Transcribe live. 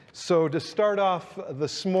So to start off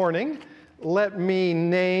this morning, let me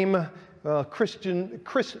name Christmas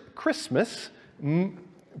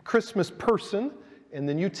person, and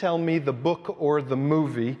then you tell me the book or the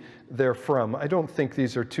movie they're from. I don't think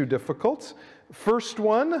these are too difficult. First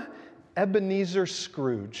one, Ebenezer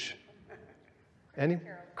Scrooge. Any?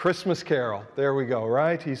 Christmas Carol. There we go,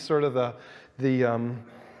 right? He's sort of the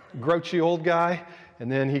grouchy old guy,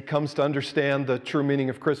 and then he comes to understand the true meaning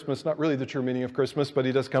of Christmas. Not really the true meaning of Christmas, but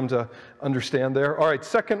he does come to understand there. All right,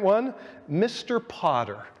 second one, Mr.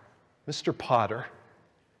 Potter. Mr. Potter.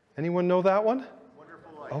 Anyone know that one?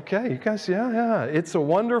 Okay, you guys, yeah. It's a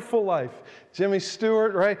Wonderful Life. Jimmy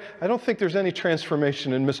Stewart, right? I don't think there's any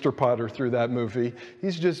transformation in Mr. Potter through that movie.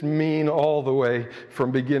 He's just mean all the way from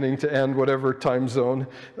beginning to end, whatever time zone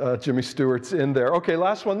Jimmy Stewart's in there. Okay,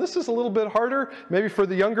 last one. This is a little bit harder, maybe for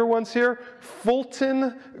the younger ones here.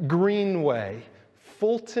 Fulton Greenway.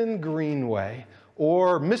 Fulton Greenway.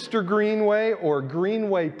 Or Mr. Greenway or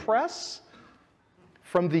Greenway Press.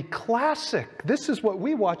 From the classic, this is what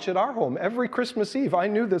we watch at our home every Christmas Eve. I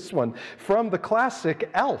knew this one. From the classic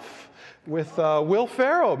Elf with Will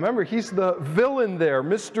Ferrell. Remember, he's the villain there,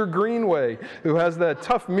 Mr. Greenway, who has that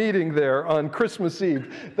tough meeting there on Christmas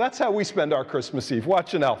Eve. That's how we spend our Christmas Eve,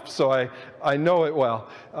 watching Elf, so I know it well.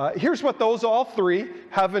 Here's what those all three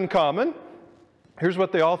have in common. Here's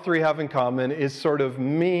what they all three have in common is sort of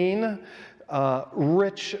mean,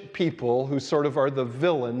 rich people who sort of are the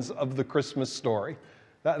villains of the Christmas story.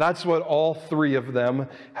 That's what all three of them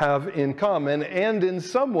have in common. And in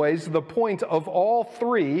some ways, the point of all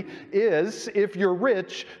three is, if you're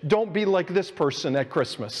rich, don't be like this person at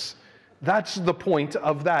Christmas. That's the point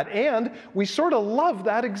of that. And we sort of love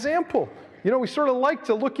that example. You know, we sort of like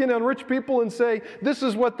to look in on rich people and say, this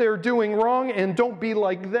is what they're doing wrong, and don't be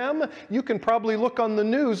like them. You can probably look on the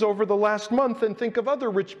news over the last month and think of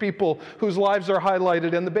other rich people whose lives are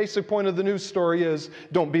highlighted, and the basic point of the news story is,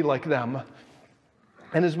 don't be like them.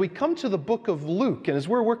 And as we come to the book of Luke, and as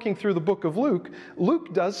we're working through the book of Luke,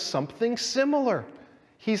 Luke does something similar.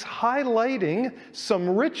 He's highlighting some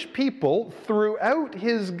rich people throughout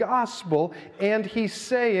his gospel, and he's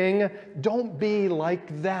saying, don't be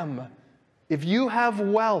like them. If you have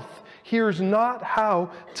wealth, here's not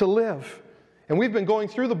how to live. And we've been going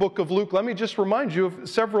through the book of Luke. Let me just remind you of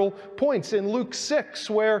several points. In Luke 6,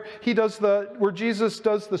 where Jesus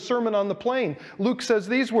does the Sermon on the Plain, Luke says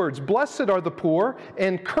these words, "Blessed are the poor,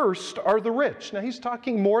 and cursed are the rich." Now, he's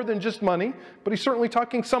talking more than just money, but he's certainly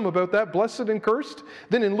talking some about that, blessed and cursed.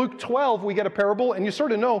 Then in Luke 12, we get a parable, and you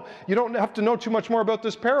sort of know, you don't have to know too much more about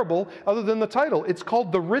this parable other than the title. It's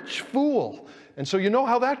called The Rich Fool. And so you know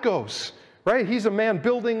how that goes, right? He's a man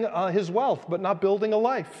building his wealth, but not building a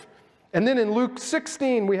life. And then in Luke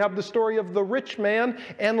 16, we have the story of the rich man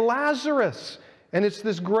and Lazarus. And it's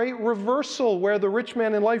this great reversal where the rich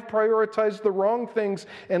man in life prioritized the wrong things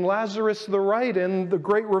and Lazarus the right, and the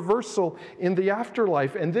great reversal in the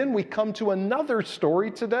afterlife. And then we come to another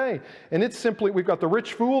story today. And it's simply, we've got the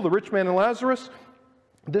rich fool, the rich man and Lazarus.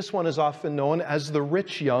 This one is often known as the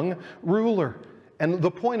rich young ruler. And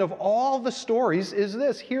the point of all the stories is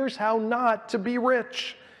this: here's how not to be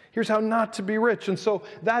rich. Here's how not to be rich. And so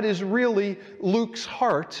that is really Luke's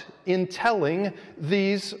heart in telling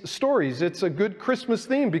these stories. It's a good Christmas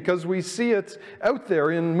theme because we see it out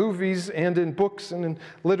there in movies and in books and in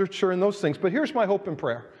literature and those things. But here's my hope and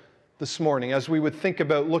prayer this morning as we would think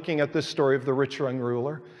about looking at this story of the rich young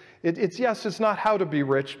ruler. It's not how to be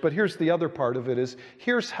rich, but here's the other part of it is,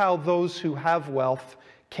 here's how those who have wealth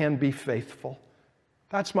can be faithful.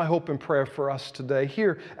 That's my hope and prayer for us today.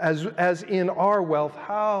 Here, as in our wealth,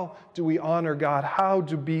 how do we honor God? How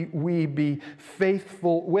do we be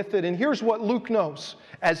faithful with it? And here's what Luke knows.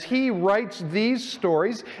 As he writes these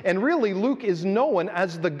stories, and really Luke is known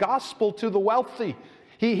as the gospel to the wealthy.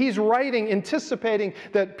 He's writing, anticipating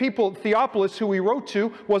that people, Theophilus, who he wrote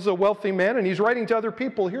to, was a wealthy man, and he's writing to other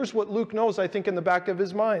people. Here's what Luke knows, I think, in the back of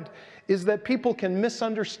his mind, is that people can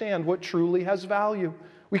misunderstand what truly has value.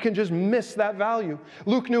 We can just miss that value.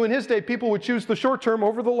 Luke knew in his day people would choose the short term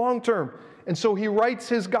over the long term. And so he writes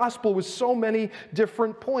his gospel with so many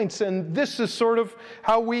different points. And this is sort of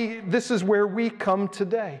this is where we come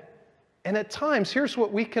today. And at times, here's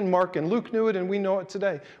what we can mark, and Luke knew it and we know it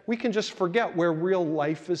today. We can just forget where real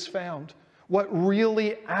life is found. What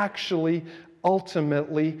really, actually,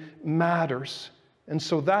 ultimately matters. And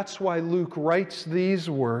so that's why Luke writes these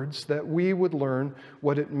words, that we would learn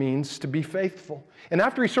what it means to be faithful. And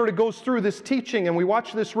after he sort of goes through this teaching and we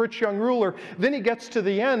watch this rich young ruler, then he gets to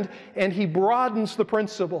the end and he broadens the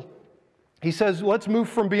principle. He says, let's move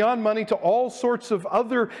from beyond money to all sorts of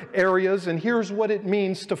other areas, and here's what it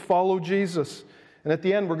means to follow Jesus. And at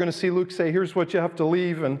the end, we're going to see Luke say, here's what you have to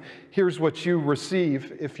leave, and here's what you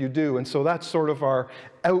receive if you do. And so that's sort of our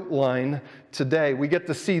outline today. We get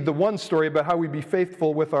to see the one story about how we be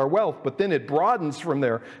faithful with our wealth, but then it broadens from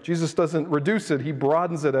there. Jesus doesn't reduce it. He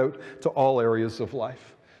broadens it out to all areas of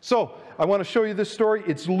life. So I want to show you this story.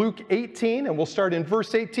 It's Luke 18, and we'll start in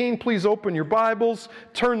verse 18. Please open your Bibles,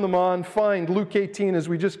 turn them on, find Luke 18 as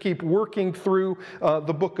we just keep working through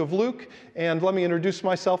the book of Luke. And let me introduce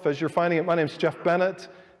myself as you're finding it. My name's Jeff Bennett.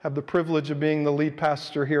 I have the privilege of being the lead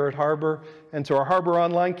pastor here at Harbor. And to our Harbor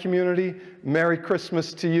Online community, Merry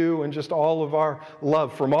Christmas to you, and just all of our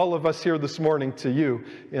love from all of us here this morning to you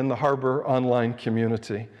in the Harbor Online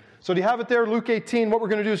community. So do you have it there, Luke 18? What we're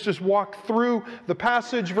going to do is just walk through the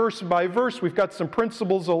passage verse by verse. We've got some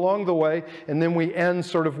principles along the way, and then we end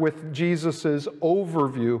sort of with Jesus'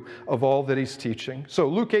 overview of all that he's teaching. So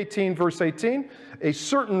Luke 18, verse 18, a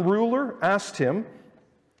certain ruler asked him,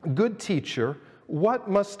 "Good teacher, what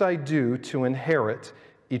must I do to inherit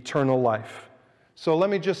eternal life?" So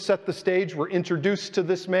let me just set the stage. We're introduced to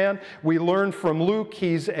this man. We learn from Luke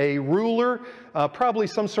he's a ruler, probably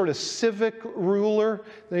some sort of civic ruler,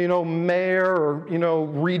 mayor or,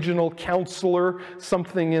 regional counselor,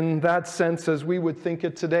 something in that sense as we would think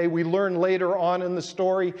it today. We learn later on in the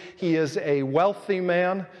story he is a wealthy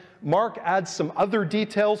man. Mark adds some other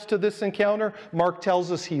details to this encounter. Mark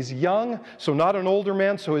tells us he's young, so not an older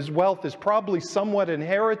man, so his wealth is probably somewhat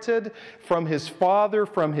inherited from his father,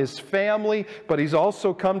 from his family, but he's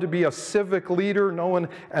also come to be a civic leader, known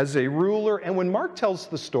as a ruler. And when Mark tells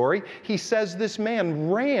the story, he says this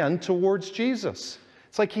man ran towards Jesus.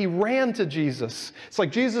 It's like he ran to Jesus. It's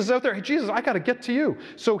like Jesus is out there. Hey, Jesus, I got to get to you.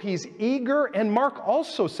 So he's eager. And Mark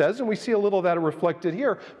also says, and we see a little of that reflected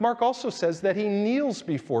here, Mark also says that he kneels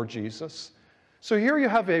before Jesus. So here you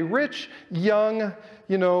have a rich, young,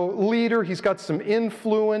 leader. He's got some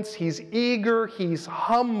influence. He's eager. He's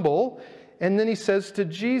humble. And then he says to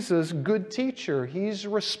Jesus, "Good teacher." He's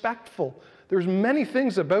respectful. There's many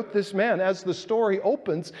things about this man as the story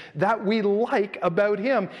opens that we like about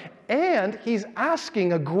him. And he's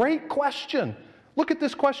asking a great question. Look at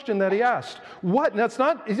this question that he asked.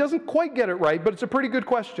 He doesn't quite get it right, but it's a pretty good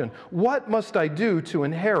question. What must I do to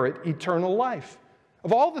inherit eternal life?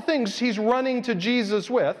 Of all the things he's running to Jesus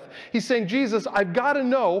with, he's saying, Jesus, I've got to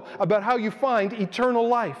know about how you find eternal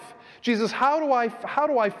life. Jesus, how do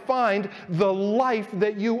I find the life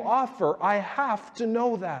that you offer? I have to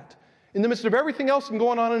know that. In the midst of everything else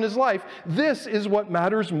going on in his life, this is what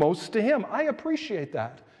matters most to him. I appreciate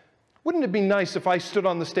that. Wouldn't it be nice if I stood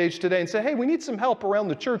on the stage today and said, hey, we need some help around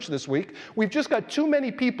the church this week. We've just got too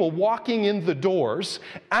many people walking in the doors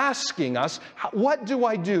asking us, what do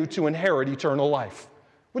I do to inherit eternal life?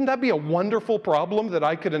 Wouldn't that be a wonderful problem that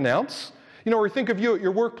I could announce? Or think of you at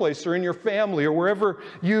your workplace or in your family or wherever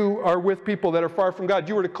you are with people that are far from God.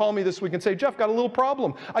 You were to call me this week and say, Jeff, got a little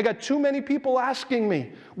problem. I got too many people asking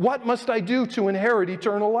me, what must I do to inherit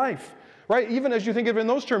eternal life? Right? Even as you think of it in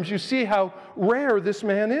those terms, you see how rare this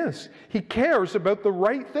man is. He cares about the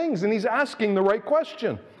right things and he's asking the right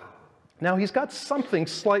question. Now, he's got something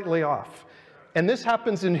slightly off. And this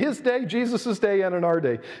happens in his day, Jesus' day, and in our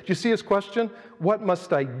day. Do you see his question? What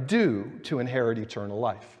must I do to inherit eternal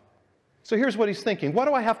life? So here's what he's thinking. What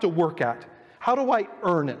do I have to work at? How do I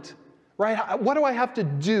earn it? Right? What do I have to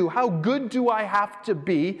do? How good do I have to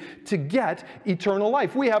be to get eternal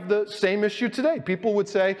life? We have the same issue today. People would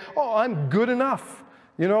say, oh, I'm good enough.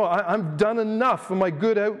 I'm done enough, and my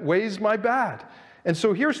good outweighs my bad. And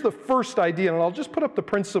so here's the first idea, and I'll just put up the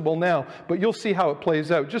principle now, but you'll see how it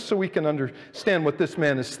plays out, just so we can understand what this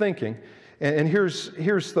man is thinking. And here's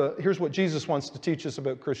what Jesus wants to teach us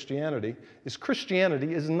about Christianity, is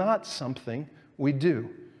Christianity is not something we do.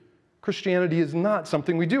 Christianity is not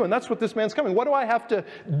something we do, and that's what this man's coming. What do I have to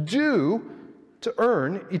do to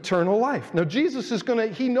earn eternal life? Now, Jesus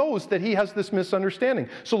he knows that he has this misunderstanding.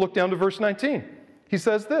 So look down to verse 19. He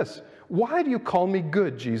says this, "Why do you call me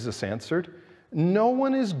good?" Jesus answered. "No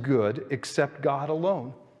one is good except God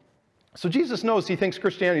alone." So Jesus knows he thinks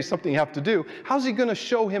Christianity is something you have to do. How's he going to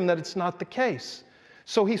show him that it's not the case?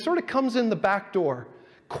 So he sort of comes in the back door,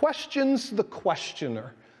 questions the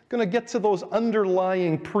questioner, going to get to those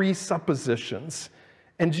underlying presuppositions.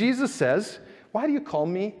 And Jesus says, why do you call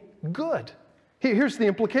me good? Here's the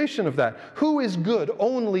implication of that. Who is good?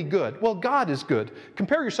 Only good. Well, God is good.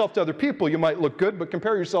 Compare yourself to other people, you might look good, but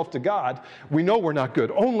compare yourself to God, we know we're not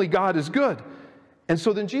good. Only God is good. And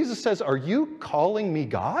so then Jesus says, are you calling me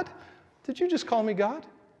God? Did you just call me God?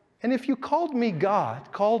 And if you called me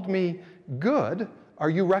God, called me good,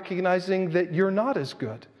 are you recognizing that you're not as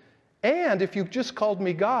good? And if you just called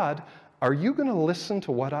me God, are you going to listen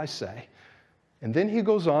to what I say? And then he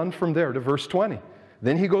goes on from there to verse 20.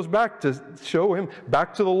 Then he goes back to show him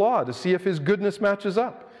back to the law to see if his goodness matches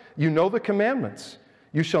up. You know the commandments.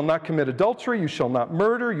 You shall not commit adultery, you shall not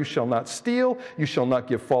murder, you shall not steal, you shall not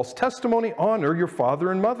give false testimony, honor your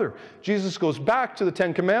father and mother. Jesus goes back to the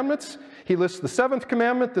 10 commandments. He lists the 7th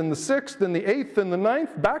commandment, then the 6th, then the 8th, then the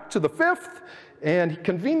 9th, back to the 5th, and he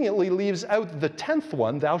conveniently leaves out the 10th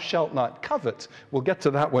one, thou shalt not covet. We'll get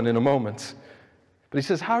to that one in a moment. But he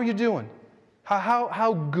says, how are you doing?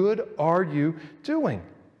 How good are you doing?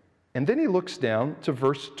 And then he looks down to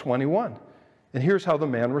verse 21, and here's how the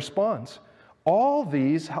man responds. All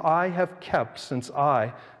these I have kept since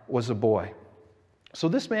I was a boy. So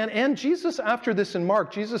this man, and Jesus after this in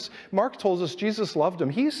Mark tells us Jesus loved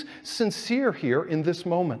him. He's sincere here in this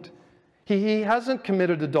moment. He hasn't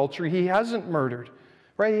committed adultery. He hasn't murdered,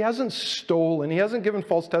 right? He hasn't stolen. He hasn't given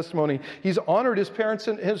false testimony. He's honored his parents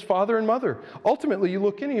and his father and mother. Ultimately, you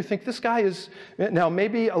look in and you think this guy is now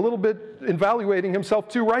maybe a little bit evaluating himself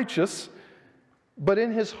too righteous. But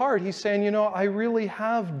in his heart, he's saying, you know, I really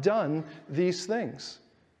have done these things.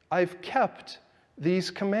 I've kept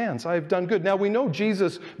these commands. I've done good. Now, we know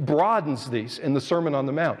Jesus broadens these in the Sermon on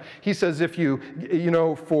the Mount. He says if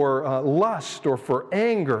for lust or for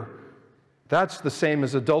anger, that's the same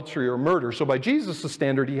as adultery or murder. So by Jesus'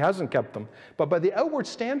 standard, he hasn't kept them. But by the outward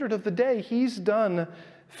standard of the day, he's done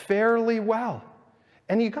fairly well.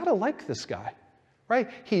 And you got to like this guy. Right?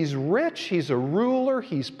 He's rich, he's a ruler,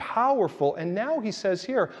 he's powerful, and now he says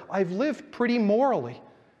here, I've lived pretty morally.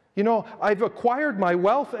 You know, I've acquired my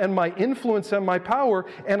wealth and my influence and my power,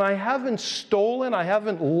 and I haven't stolen, I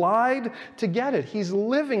haven't lied to get it. He's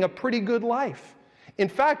living a pretty good life. In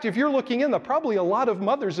fact, if you're looking in, probably a lot of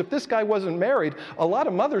mothers, if this guy wasn't married, a lot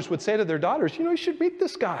of mothers would say to their daughters, you know, you should meet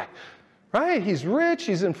this guy. Right? He's rich,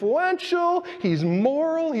 he's influential, he's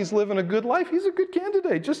moral, he's living a good life. He's a good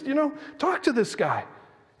candidate. Just, talk to this guy.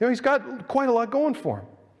 He's got quite a lot going for him.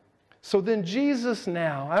 So then Jesus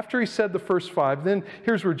now, after he said the first 5, then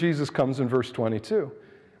here's where Jesus comes in verse 22.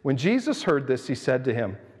 When Jesus heard this, he said to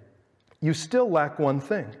him, you still lack one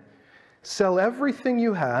thing. Sell everything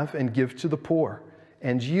you have and give to the poor,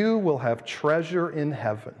 and you will have treasure in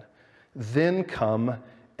heaven. Then come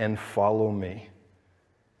and follow me.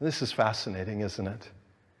 This is fascinating, isn't it?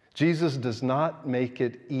 Jesus does not make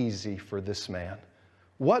it easy for this man.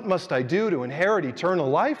 What must I do to inherit eternal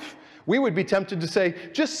life? We would be tempted to say,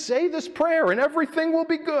 just say this prayer and everything will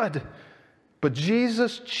be good. But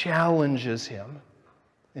Jesus challenges him.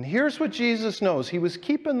 And here's what Jesus knows. He was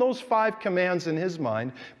keeping those 5 commands in his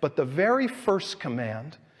mind, but the very first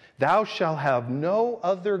command, thou shalt have no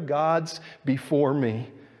other gods before me.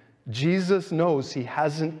 Jesus knows he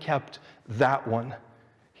hasn't kept that one.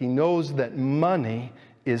 He knows that money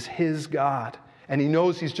is his God. And he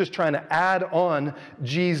knows he's just trying to add on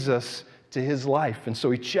Jesus to his life. And so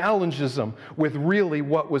he challenges him with really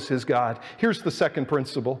what was his God. Here's the second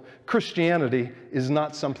principle. Christianity is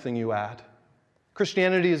not something you add.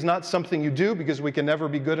 Christianity is not something you do because we can never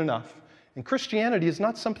be good enough. And Christianity is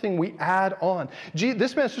not something we add on.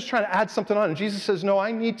 This man's just trying to add something on. And Jesus says, no,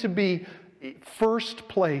 I need to be first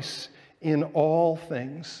place in all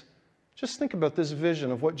things. Just think about this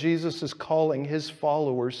vision of what Jesus is calling his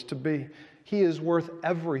followers to be. He is worth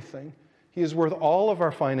everything. He is worth all of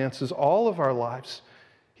our finances, all of our lives.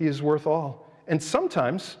 He is worth all. And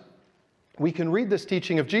sometimes we can read this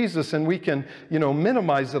teaching of Jesus and we can,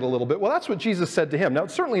 minimize it a little bit. Well, that's what Jesus said to him. Now,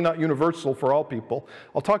 it's certainly not universal for all people.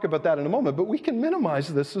 I'll talk about that in a moment, but we can minimize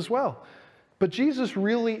this as well. But Jesus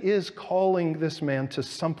really is calling this man to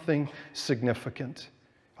something significant.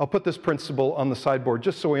 I'll put this principle on the sideboard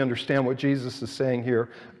just so we understand what Jesus is saying here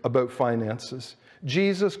about finances.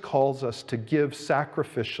 Jesus calls us to give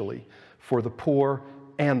sacrificially for the poor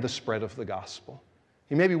and the spread of the gospel.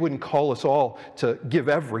 He maybe wouldn't call us all to give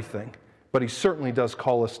everything, but he certainly does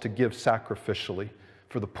call us to give sacrificially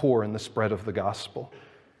for the poor and the spread of the gospel.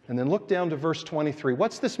 And then look down to verse 23.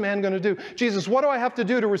 What's this man going to do? Jesus, what do I have to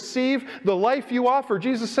do to receive the life you offer?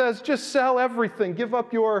 Jesus says, just sell everything. Give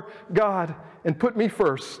up your God and put me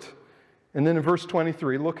first. And then in verse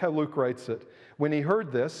 23, look how Luke writes it. When he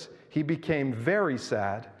heard this, he became very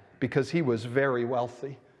sad because he was very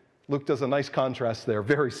wealthy. Luke does a nice contrast there.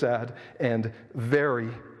 Very sad and very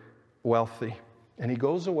wealthy. And he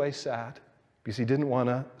goes away sad because he didn't want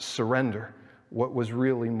to surrender what was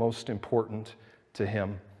really most important to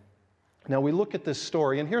him. Now we look at this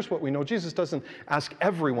story, and here's what we know. Jesus doesn't ask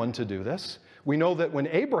everyone to do this. We know that when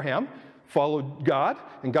Abraham followed God,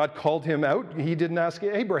 and God called him out, he didn't ask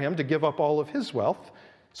Abraham to give up all of his wealth.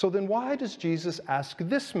 So then why does Jesus ask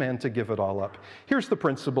this man to give it all up? Here's the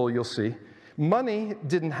principle you'll see. This man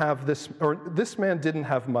didn't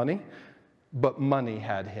have money, but money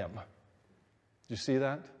had him. you see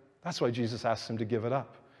that? That's why Jesus asked him to give it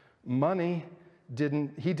up. He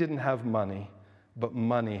didn't have money, but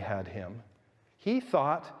money had him. He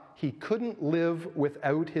thought he couldn't live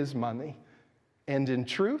without his money. And in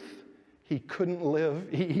truth, he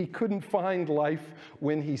couldn't find life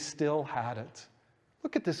when he still had it.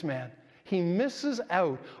 Look at this man. He misses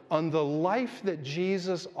out on the life that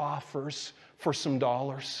Jesus offers for some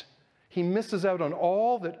dollars. He misses out on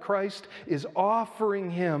all that Christ is offering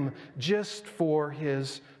him just for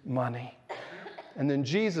his money. And then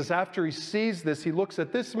Jesus, after he sees this, he looks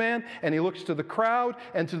at this man and he looks to the crowd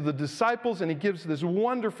and to the disciples, and he gives this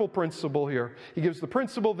wonderful principle here. He gives the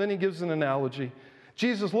principle, then he gives an analogy.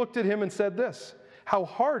 Jesus looked at him and said this, "How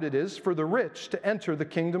hard it is for the rich to enter the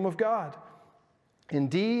kingdom of God.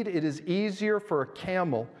 Indeed, it is easier for a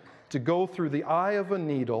camel to go through the eye of a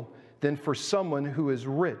needle than for someone who is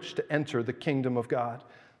rich to enter the kingdom of God."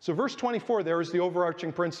 So verse 24 there is the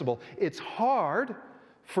overarching principle. It's hard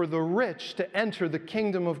for the rich to enter the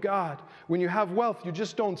kingdom of God. When you have wealth, you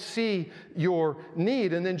just don't see your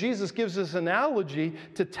need. And then Jesus gives this analogy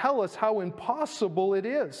to tell us how impossible it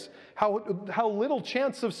is, how little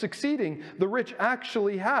chance of succeeding the rich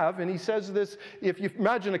actually have. And he says this, if you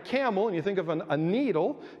imagine a camel and you think of a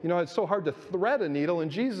needle, it's so hard to thread a needle, and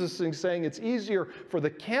Jesus is saying it's easier for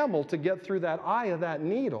the camel to get through that eye of that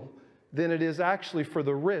needle than it is actually for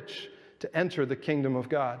the rich to enter the kingdom of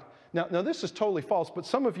God. Now, this is totally false, but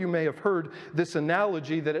some of you may have heard this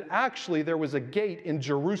analogy that there was a gate in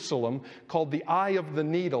Jerusalem called the Eye of the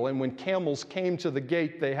Needle, and when camels came to the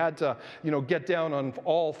gate, they had to, get down on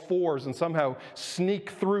all fours and somehow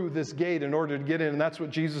sneak through this gate in order to get in, and that's what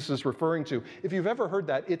Jesus is referring to. If you've ever heard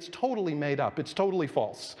that, it's totally made up. It's totally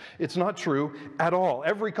false. It's not true at all.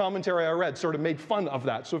 Every commentary I read sort of made fun of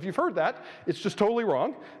that. So if you've heard that, it's just totally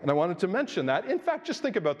wrong, and I wanted to mention that. In fact, just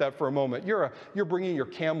think about that for a moment. You're bringing your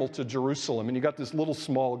camel to Jerusalem, and you got this little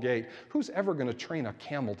small gate. Who's ever going to train a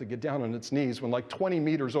camel to get down on its knees when like 20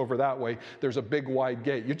 meters over that way, there's a big wide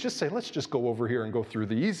gate? You just say, let's just go over here and go through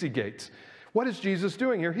the easy gates. What is Jesus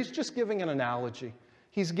doing here? He's just giving an analogy.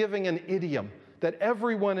 He's giving an idiom that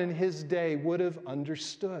everyone in his day would have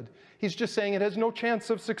understood. He's just saying it has no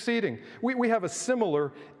chance of succeeding. We have a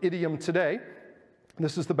similar idiom today.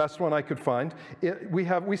 This is the best one I could find.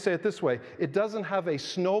 We say it this way: it doesn't have a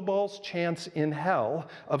snowball's chance in hell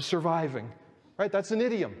of surviving. Right? That's an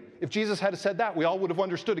idiom. If Jesus had said that, we all would have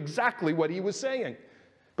understood exactly what he was saying.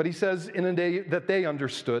 But he says in a day that they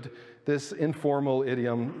understood this informal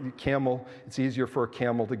idiom, camel, it's easier for a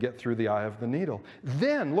camel to get through the eye of the needle.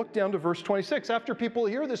 Then look down to verse 26. After people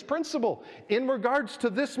hear this principle in regards to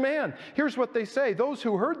this man, here's what they say. Those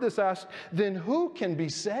who heard this asked, then who can be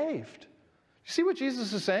saved? You see what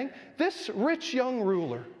Jesus is saying? This rich young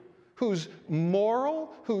ruler, who's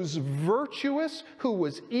moral, who's virtuous, who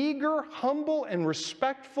was eager, humble, and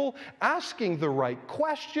respectful, asking the right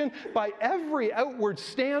question by every outward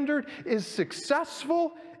standard, is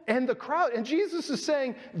successful, and Jesus is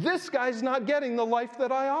saying, this guy's not getting the life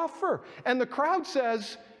that I offer. And the crowd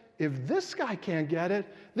says, if this guy can't get it,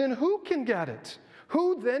 then who can get it?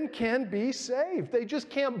 Who then can be saved? They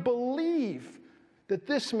just can't believe that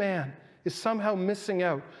this man is somehow missing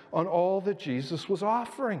out on all that Jesus was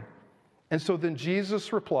offering. And so then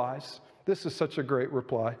Jesus replies, this is such a great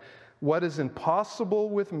reply, what is impossible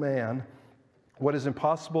with man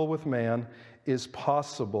is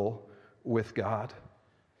possible with God.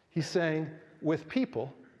 He's saying, with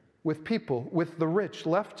the rich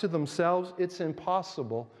left to themselves, it's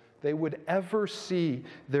impossible they would ever see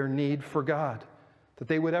their need for God, that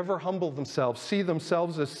they would ever humble themselves, see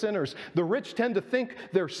themselves as sinners. The rich tend to think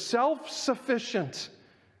they're self-sufficient.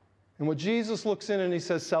 And when Jesus looks in and he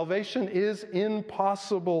says, salvation is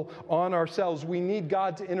impossible on ourselves. We need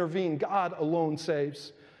God to intervene. God alone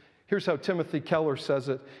saves. Here's how Timothy Keller says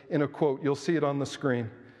it in a quote. You'll see it on the screen.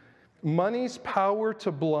 Money's power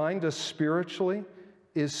to blind us spiritually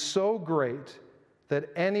is so great that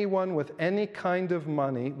anyone with any kind of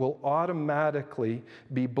money will automatically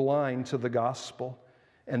be blind to the gospel.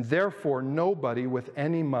 And therefore, nobody with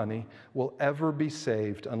any money will ever be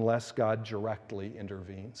saved unless God directly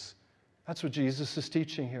intervenes. That's what Jesus is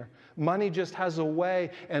teaching here. Money just has a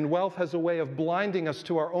way, and wealth has a way of blinding us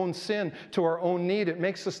to our own sin, to our own need. It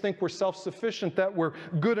makes us think we're self-sufficient, that we're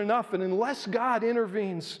good enough. And unless God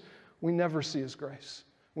intervenes, we never see his grace.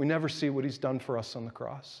 We never see what he's done for us on the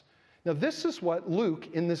cross. Now, this is what Luke,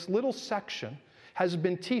 in this little section, has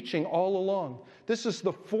been teaching all along. This is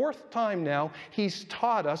the fourth time now he's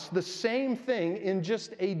taught us the same thing in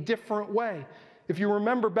just a different way. If you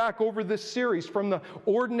remember back over this series, from the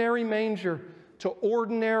ordinary manger to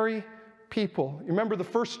ordinary people. You remember the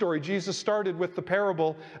first story, Jesus started with the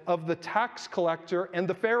parable of the tax collector and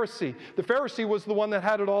the Pharisee. The Pharisee was the one that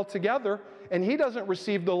had it all together, and he doesn't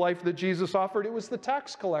receive the life that Jesus offered. It was the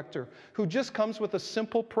tax collector who just comes with a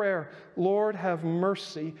simple prayer, Lord, have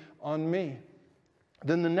mercy on me.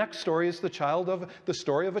 Then the next story is the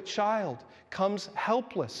story of a child comes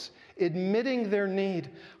helpless, admitting their need,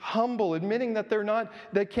 humble, admitting that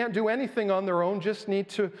they can't do anything on their own, just need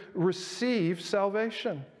to receive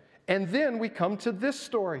salvation. And then we come to this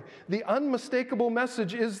story. The unmistakable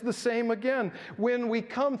message is the same again. When we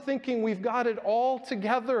come thinking we've got it all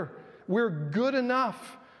together, we're good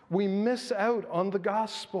enough, we miss out on the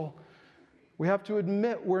gospel. We have to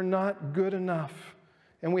admit we're not good enough.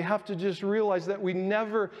 And we have to just realize that we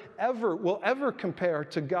never, ever will ever compare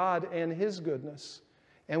to God and His goodness.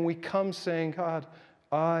 And we come saying, God,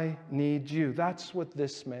 I need you. That's what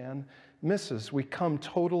this man misses. We come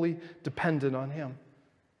totally dependent on Him.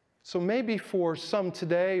 So maybe for some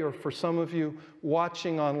today, or for some of you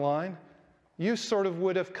watching online, you sort of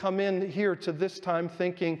would have come in here to this time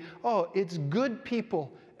thinking, oh, it's good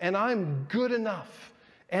people, and I'm good enough,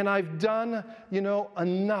 and I've done,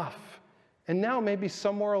 enough. And now maybe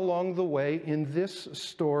somewhere along the way in this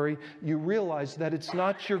story, you realize that it's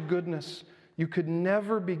not your goodness. You could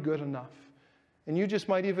never be good enough. And you just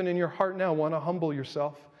might even in your heart now want to humble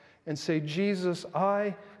yourself and say, Jesus,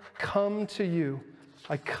 I come to you.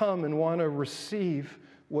 I come and want to receive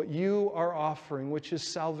what you are offering, which is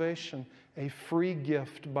salvation, a free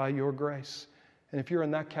gift by your grace. And if you're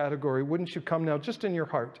in that category, wouldn't you come now just in your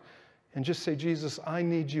heart and just say, Jesus, I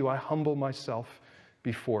need you. I humble myself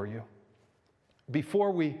before you.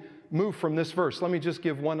 Before we move from this verse, let me just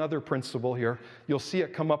give one other principle here. You'll see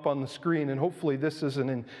it come up on the screen, and hopefully this is an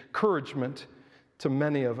encouragement to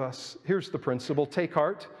many of us. Here's the principle. Take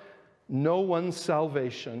heart. No one's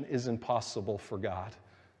salvation is impossible for God.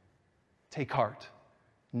 Take heart.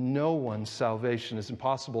 No one's salvation is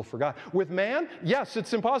impossible for God. With man, yes,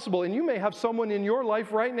 it's impossible. And you may have someone in your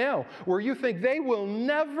life right now where you think they will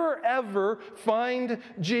never, ever find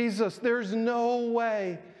Jesus. There's no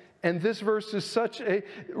way. And this verse is such a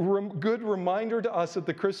good reminder to us at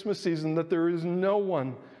the Christmas season that there is no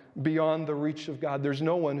one beyond the reach of God. There's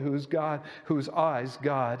no one whose eyes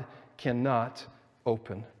God cannot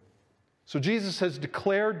open. So Jesus has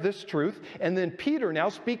declared this truth, and then Peter, now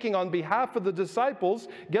speaking on behalf of the disciples,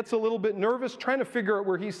 gets a little bit nervous, trying to figure out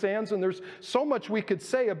where he stands, and there's so much we could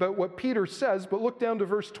say about what Peter says, but look down to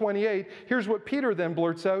verse 28. Here's what Peter then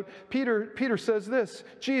blurts out. Peter says this,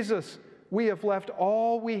 Jesus, we have left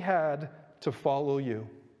all we had to follow you.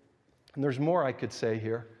 And there's more I could say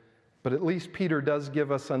here, but at least Peter does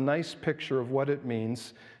give us a nice picture of what it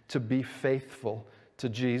means to be faithful to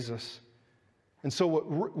Jesus. And so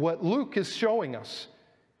what Luke is showing us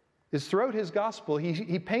is throughout his gospel,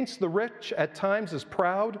 he paints the rich at times as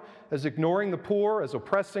proud, as ignoring the poor, as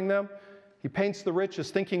oppressing them. He paints the rich as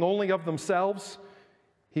thinking only of themselves.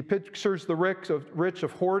 He pictures the rich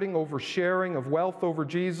of hoarding over sharing, of wealth over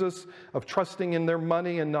Jesus, of trusting in their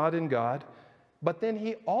money and not in God. But then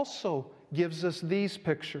he also gives us these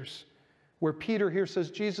pictures where Peter here says,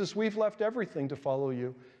 Jesus, we've left everything to follow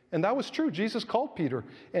you. And that was true. Jesus called Peter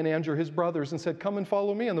and Andrew, his brothers, and said, come and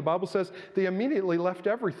follow me. And the Bible says they immediately left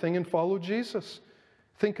everything and followed Jesus.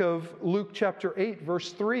 Think of Luke chapter 8,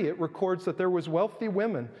 verse 3. It records that there was wealthy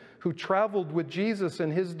women who traveled with Jesus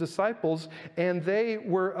and his disciples, and they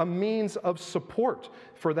were a means of support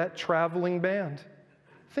for that traveling band.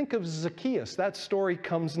 Think of Zacchaeus. That story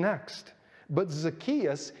comes next. But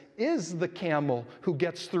Zacchaeus is the camel who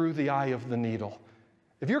gets through the eye of the needle.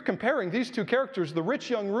 If you're comparing these two characters, the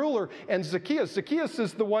rich young ruler and Zacchaeus, Zacchaeus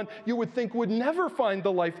is the one you would think would never find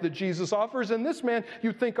the life that Jesus offers, and this man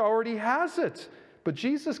you'd think already has it. But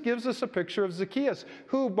Jesus gives us a picture of Zacchaeus,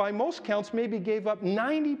 who by most counts maybe gave up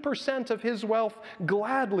 90% of his wealth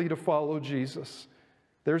gladly to follow Jesus.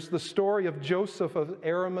 There's the story of Joseph of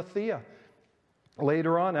Arimathea.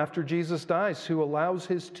 Later on, after Jesus dies, who allows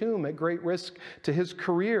his tomb at great risk to his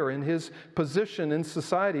career and his position in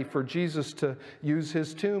society for Jesus to use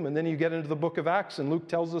his tomb. And then you get into the book of Acts, and Luke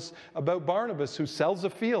tells us about Barnabas, who sells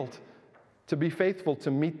a field to be faithful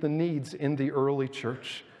to meet the needs in the early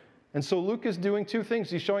church. And so Luke is doing two things.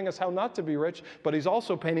 He's showing us how not to be rich, but he's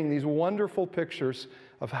also painting these wonderful pictures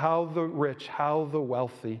of how the rich, how the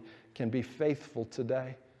wealthy can be faithful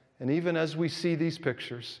today. And even as we see these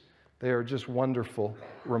pictures, they are just wonderful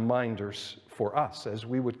reminders for us as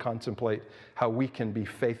we would contemplate how we can be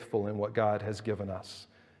faithful in what God has given us.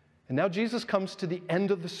 And now Jesus comes to the end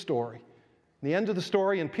of the story. The end of the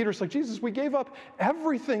story, and Peter's like, Jesus, we gave up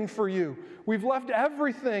everything for you. We've left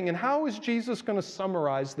everything. And how is Jesus going to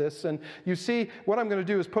summarize this? And you see, what I'm going to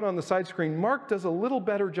do is put on the side screen. Mark does a little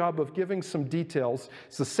better job of giving some details.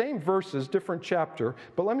 It's the same verses, different chapter,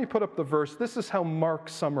 but let me put up the verse. This is how Mark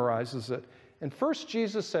summarizes it. And first,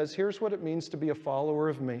 Jesus says, here's what it means to be a follower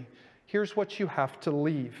of me. Here's what you have to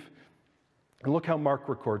leave. And look how Mark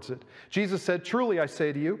records it. Jesus said, truly I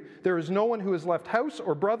say to you, there is no one who has left house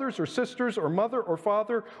or brothers or sisters or mother or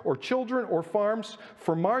father or children or farms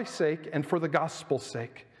for my sake and for the gospel's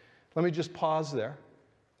sake. Let me just pause there.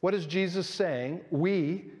 What is Jesus saying?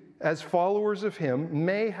 We, as followers of him,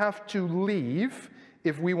 may have to leave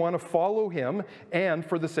if we want to follow him and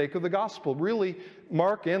for the sake of the gospel. Really,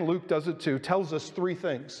 Mark and Luke does it too, tells us three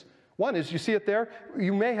things. One is, you see it there,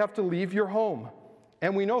 you may have to leave your home.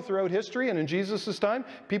 And we know throughout history and in Jesus' time,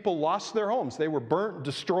 people lost their homes. They were burnt,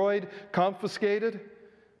 destroyed, confiscated.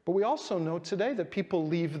 But we also know today that people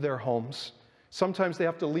leave their homes. Sometimes they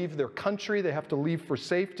have to leave their country. They have to leave for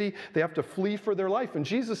safety. They have to flee for their life. And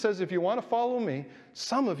Jesus says, if you want to follow me,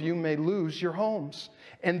 some of you may lose your homes.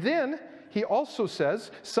 And then he also says,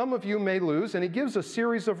 some of you may lose, and he gives a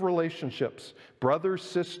series of relationships. Brother,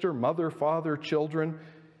 sister, mother, father, children.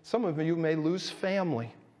 Some of you may lose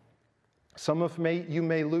family. Some of you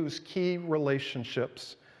may lose key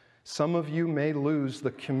relationships. Some of you may lose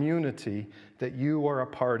the community that you are a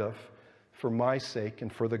part of for my sake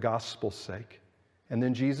and for the gospel's sake. And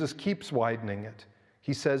then Jesus keeps widening it.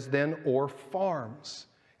 He says then, or farms.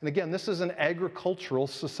 And again, this is an agricultural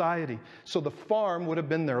society. So the farm would have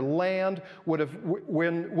been their land, would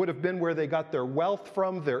have been where they got their wealth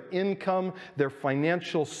from, their income, their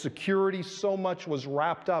financial security. So much was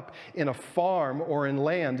wrapped up in a farm or in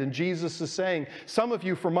land. And Jesus is saying, some of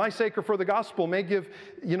you, for my sake or for the gospel, may give,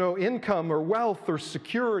 income or wealth or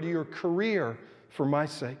security or career for my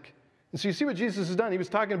sake. And so you see what Jesus has done. He was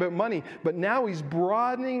talking about money, but now he's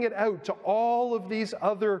broadening it out to all of these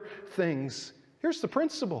other things. Here's the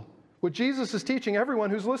principle. What Jesus is teaching everyone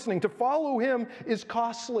who's listening, to follow him is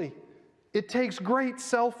costly. It takes great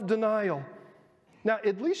self-denial. Now,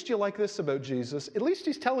 at least you like this about Jesus. At least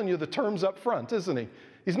he's telling you the terms up front, isn't he?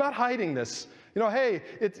 He's not hiding this. Hey,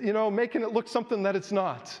 it's, making it look something that it's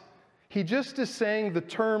not. He just is saying the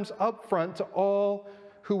terms up front to all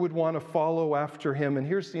who would want to follow after him. And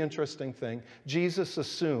here's the interesting thing. Jesus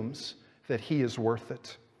assumes that he is worth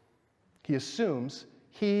it. He assumes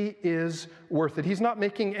he is worth it. He's not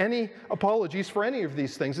making any apologies for any of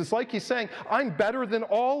these things. It's like he's saying, I'm better than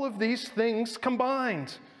all of these things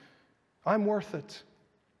combined. I'm worth it.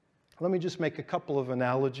 Let me just make a couple of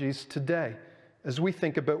analogies today as we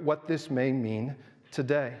think about what this may mean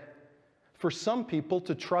today. For some people,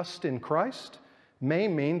 to trust in Christ may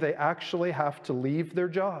mean they actually have to leave their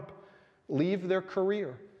job, leave their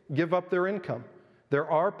career, give up their income. There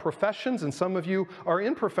are professions, and some of you are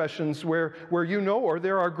in professions where or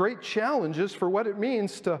there are great challenges for what it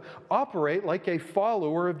means to operate like a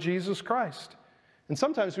follower of Jesus Christ. And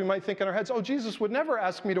sometimes we might think in our heads, Jesus would never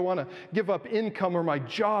ask me to want to give up income or my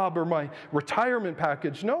job or my retirement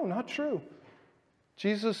package. No, not true.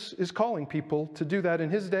 Jesus is calling people to do that in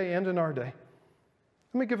his day and in our day.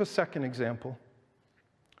 Let me give a second example.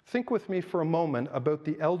 Think with me for a moment about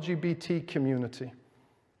the LGBT community.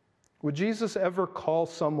 Would Jesus ever call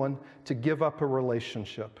someone to give up a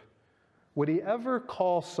relationship? Would he ever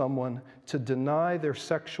call someone to deny their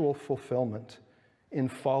sexual fulfillment in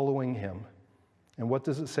following him? And what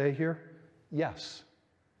does it say here? Yes.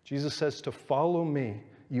 Jesus says, to follow me,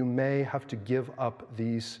 you may have to give up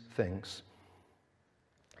these things.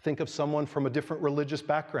 Think of someone from a different religious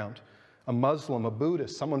background, a Muslim, a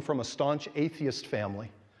Buddhist, someone from a staunch atheist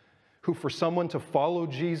family, who for someone to follow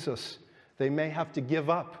Jesus, they may have to give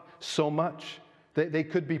up so much. They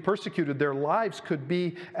could be persecuted. Their lives could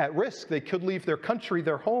be at risk. They could leave their country,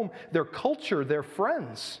 their home, their culture, their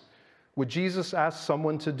friends. Would Jesus ask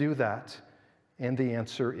someone to do that? And the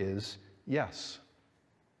answer is yes.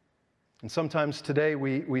 And sometimes today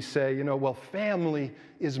we say, family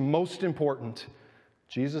is most important.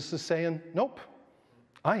 Jesus is saying, nope,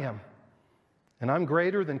 I am. And I'm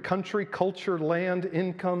greater than country, culture, land,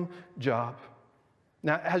 income, job.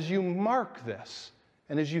 Now, as you mark this,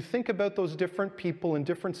 and as you think about those different people in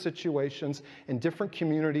different situations, in different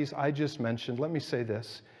communities I just mentioned, let me say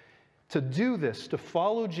this. To do this, to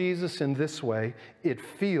follow Jesus in this way, it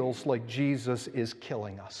feels like Jesus is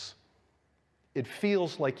killing us. It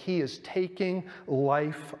feels like he is taking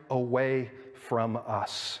life away from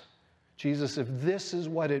us. Jesus, if this is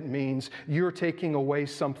what it means, you're taking away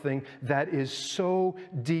something that is so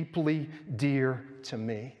deeply dear to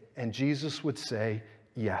me. And Jesus would say,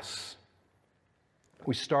 yes.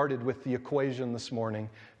 We started with the equation this morning.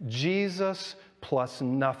 Jesus plus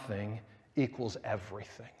nothing equals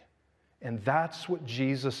everything. And that's what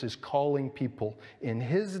Jesus is calling people in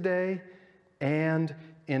his day and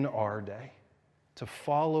in our day. To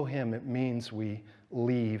follow him, it means we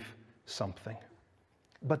leave something.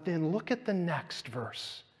 But then look at the next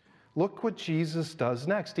verse. Look what Jesus does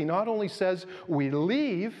next. He not only says we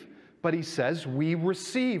leave, but he says we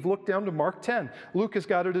receive. Look down to Mark 10. Luke has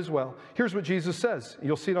got it as well. Here's what Jesus says.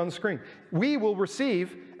 You'll see it on the screen. We will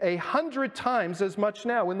receive 100 times as much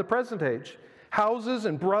now in the present age. Houses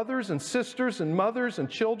and brothers and sisters and mothers and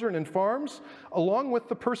children and farms, along with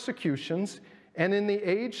the persecutions, and in the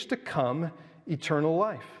age to come, eternal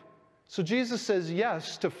life. So Jesus says,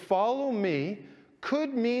 yes, to follow me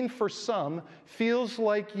could mean for some, feels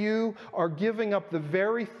like you are giving up the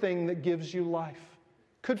very thing that gives you life.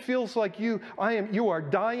 Could feels like you are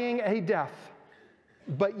dying a death.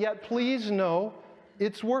 But yet, please know,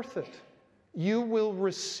 it's worth it. You will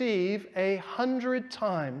receive 100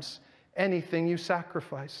 times anything you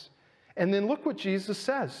sacrifice. And then look what Jesus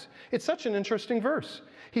says. It's such an interesting verse.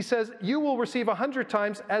 He says, you will receive 100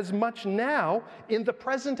 times as much now in the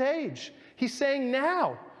present age. He's saying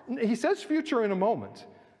now. He says future in a moment,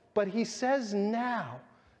 but he says now.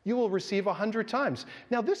 You will receive 100 times.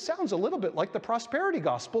 Now, this sounds a little bit like the prosperity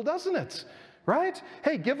gospel, doesn't it? Right?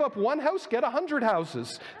 Hey, give up one house, get 100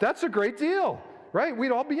 houses. That's a great deal, right?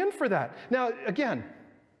 We'd all be in for that. Now, again,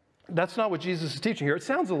 that's not what Jesus is teaching here. It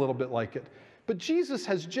sounds a little bit like it. But Jesus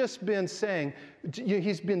has just been saying,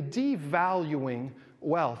 he's been devaluing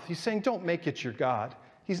wealth. He's saying, don't make it your God.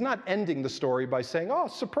 He's not ending the story by saying, oh,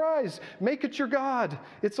 surprise, make it your God.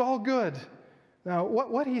 It's all good. Now,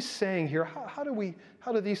 what he's saying here, how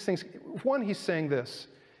do these things, one, he's saying this,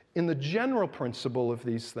 in the general principle of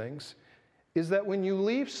these things, is that when you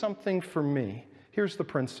leave something for me, here's the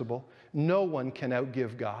principle, no one can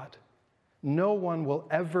outgive God. No one will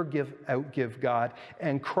ever outgive God,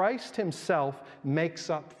 and Christ himself makes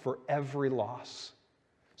up for every loss.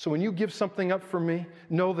 So when you give something up for me,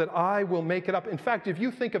 know that I will make it up. In fact, if you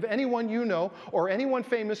think of anyone you know or anyone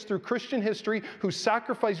famous through Christian history who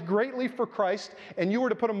sacrificed greatly for Christ, and you were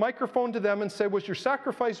to put a microphone to them and say, was your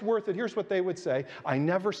sacrifice worth it? Here's what they would say. I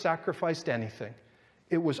never sacrificed anything.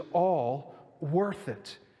 It was all worth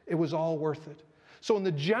it. It was all worth it. So in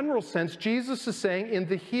the general sense, Jesus is saying in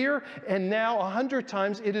the here and now 100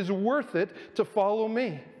 times, it is worth it to follow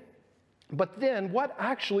me. But then what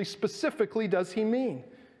actually specifically does he mean?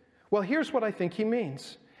 Well, here's what I think he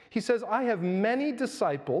means. He says, I have many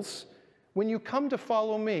disciples. When you come to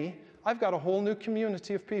follow me, I've got a whole new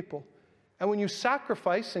community of people. And when you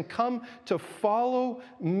sacrifice and come to follow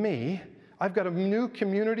me, I've got a new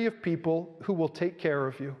community of people who will take care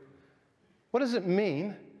of you. What does it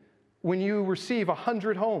mean when you receive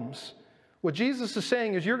 100 homes? What Jesus is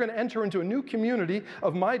saying is you're going to enter into a new community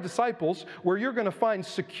of my disciples where you're going to find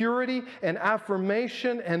security and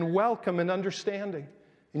affirmation and welcome and understanding.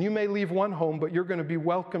 And you may leave one home, but you're going to be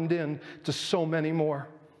welcomed in to so many more.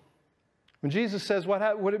 When Jesus says what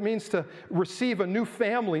it means to receive a new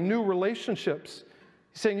family, new relationships,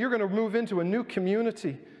 he's saying you're going to move into a new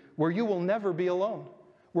community where you will never be alone,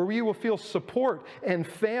 where you will feel support and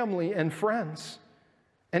family and friends.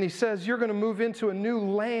 And he says you're going to move into a new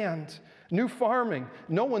land, new farming.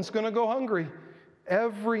 No one's going to go hungry.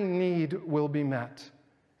 Every need will be met.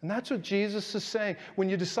 And that's what Jesus is saying. When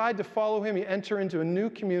you decide to follow him, you enter into a new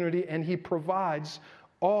community and he provides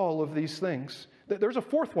all of these things. There's a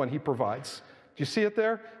fourth one he provides. Do you see it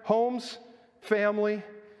there? Homes, family,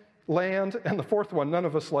 land, and the fourth one, none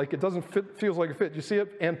of us like. It doesn't fit, feels like a fit. Do you see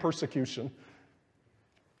it? And persecution.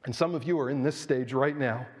 And some of you are in this stage right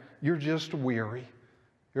now. You're just weary.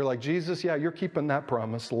 You're like, Jesus, yeah, you're keeping that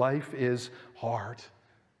promise. Life is hard.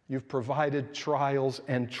 You've provided trials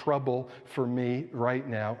and trouble for me right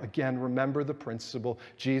now. Again, remember the principle.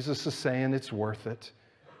 Jesus is saying it's worth it.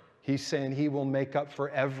 He's saying he will make up for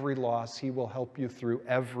every loss. He will help you through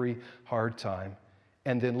every hard time.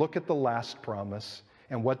 And then look at the last promise.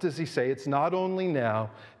 And what does he say? It's not only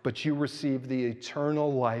now, but you receive the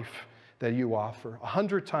eternal life that you offer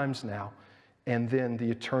 100 times now, and then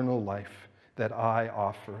the eternal life that I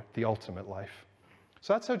offer, the ultimate life.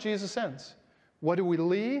 So that's how Jesus ends. What do we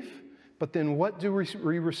leave? But then what do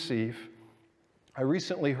we receive? I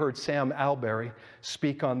recently heard Sam Alberry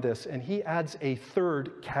speak on this, and he adds a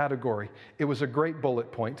third category. It was a great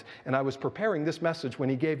bullet point, and I was preparing this message when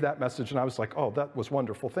he gave that message, and I was like, oh, that was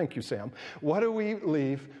wonderful. Thank you, Sam. What do we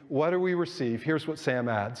leave? What do we receive? Here's what Sam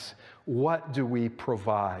adds. What do we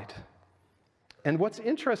provide? And what's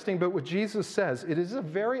interesting about what Jesus says, it is a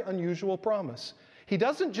very unusual promise. He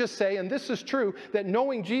doesn't just say, and this is true, that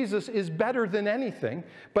knowing Jesus is better than anything,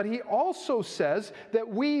 but he also says that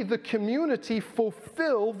we, the community,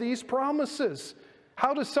 fulfill these promises.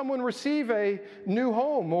 How does someone receive a new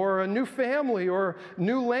home or a new family or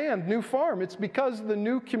new land, new farm? It's because the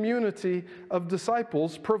new community of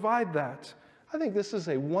disciples provide that. I think this is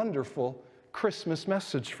a wonderful Christmas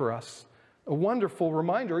message for us. A wonderful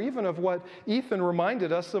reminder, even of what Ethan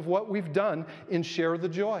reminded us of what we've done in Share the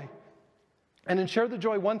Joy. And in Share the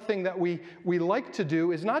Joy, one thing that we like to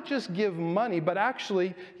do is not just give money, but actually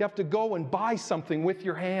you have to go and buy something with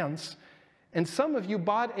your hands. And some of you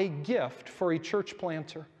bought a gift for a church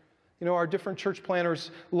planter. You know, our different church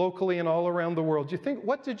planters locally and all around the world. You think,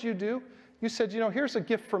 what did you do? You said, you know, here's a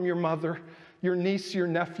gift from your mother, your niece, your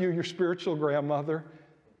nephew, your spiritual grandmother.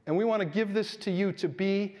 And we want to give this to you to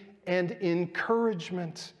be an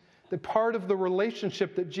encouragement. That part of the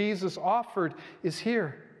relationship that Jesus offered is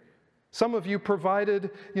here. Some of you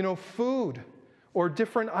provided, you know, food or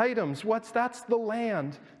different items. That's the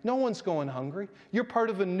land. No one's going hungry. You're part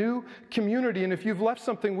of a new community, and if you've left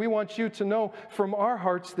something, we want you to know from our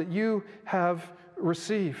hearts that you have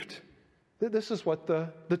received. This is what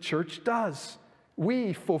the church does.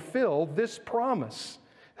 We fulfill this promise.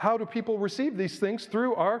 How do people receive these things?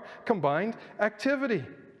 Through our combined activity.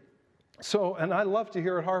 So, and I love to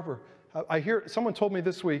hear at Harbor. Someone told me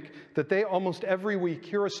this week that they almost every week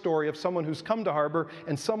hear a story of someone who's come to Harbor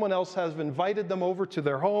and someone else has invited them over to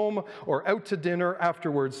their home or out to dinner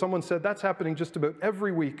afterwards. Someone said that's happening just about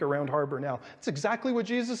every week around Harbor now. It's exactly what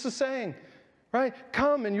Jesus is saying, right?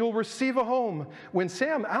 Come and you'll receive a home. When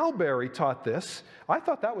Sam Alberry taught this, I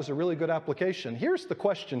thought that was a really good application. Here's the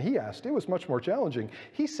question he asked. It was much more challenging.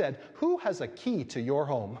 He said, who has a key to your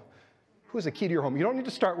home? Who has a key to your home? You don't need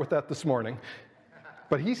to start with that this morning.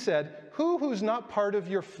 But he said, who's not part of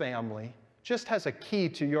your family just has a key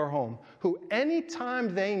to your home, who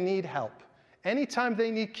anytime they need help, anytime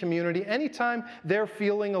they need community, anytime they're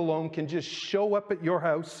feeling alone can just show up at your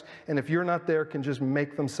house, and if you're not there, can just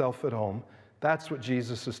make themselves at home. That's what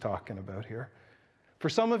Jesus is talking about here. For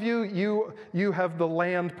some of you, you have the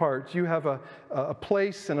land part. You have a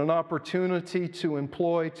place and an opportunity to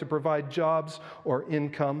employ, to provide jobs or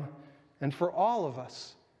income. And for all of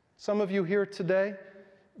us, some of you here today,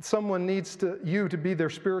 someone needs you to be their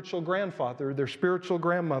spiritual grandfather, their spiritual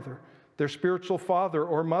grandmother, their spiritual father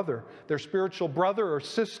or mother, their spiritual brother or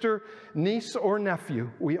sister, niece or nephew.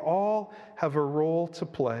 We all have a role to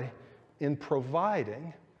play in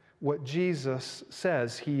providing what Jesus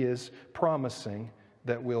says he is promising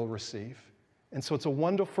that we'll receive. And so it's a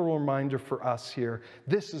wonderful reminder for us here.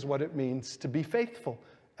 This is what it means to be faithful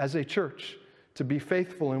as a church. To be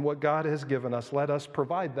faithful in what God has given us. Let us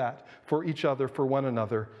provide that for each other, for one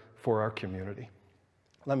another, for our community.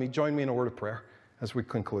 Join me in a word of prayer as we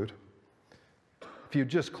conclude. If you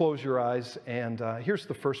just close your eyes, and here's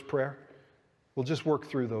the first prayer. We'll just work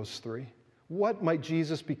through those three. What might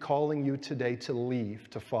Jesus be calling you today to leave,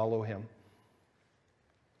 to follow him?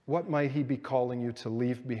 What might he be calling you to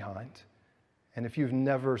leave behind? And if you've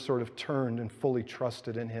never sort of turned and fully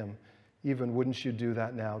trusted in him, even wouldn't you do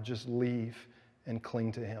that now? Just leave and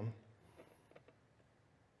cling to him.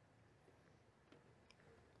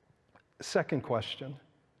 Second question,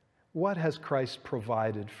 what has Christ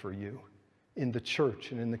provided for you in the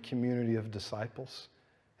church and in the community of disciples?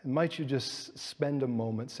 And might you just spend a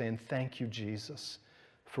moment saying, thank you, Jesus,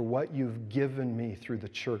 for what you've given me through the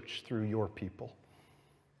church, through your people.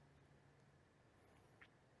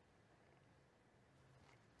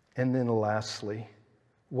 And then lastly,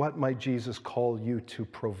 what might Jesus call you to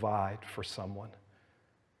provide for someone?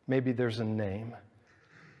 Maybe there's a name.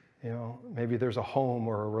 Maybe there's a home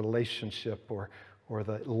or a relationship or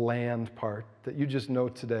the land part that you just know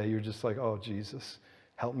today. You're just like, oh, Jesus,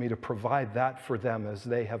 help me to provide that for them as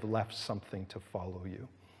they have left something to follow you.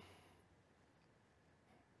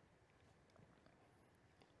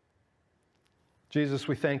 Jesus,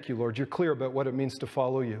 we thank you, Lord. You're clear about what it means to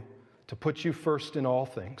follow you, to put you first in all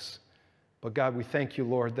things. But God, we thank you,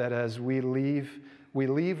 Lord, that as we leave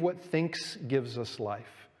what thinks gives us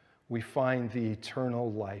life. We find the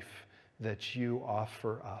eternal life that you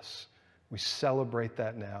offer us. We celebrate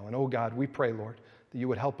that now. And oh God, we pray, Lord, that you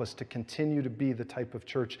would help us to continue to be the type of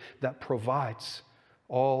church that provides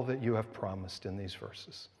all that you have promised in these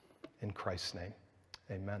verses. In Christ's name,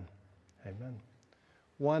 amen. Amen.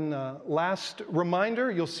 One last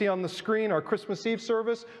reminder, you'll see on the screen our Christmas Eve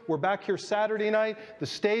service. We're back here Saturday night. The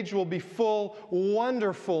stage will be full,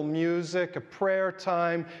 wonderful music, a prayer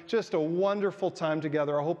time, just a wonderful time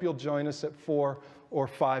together. I hope you'll join us at 4 or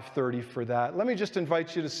 5:30 for that. Let me just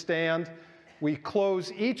invite you to stand. We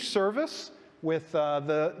close each service with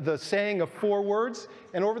the saying of 4 words.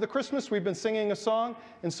 And over the Christmas, we've been singing a song.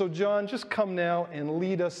 And so, John, just come now and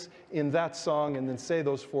lead us in that song and then say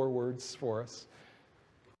those 4 words for us.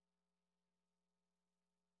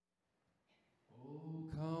 Oh,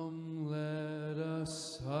 come, let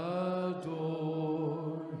us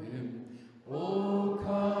adore him. Oh,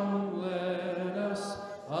 come, let us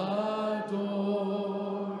adore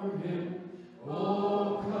him.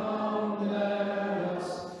 Oh, come, let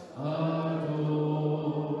us adore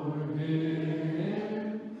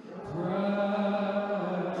him. Christ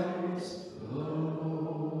the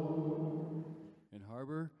Lord. In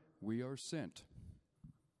Harbor, we are sent.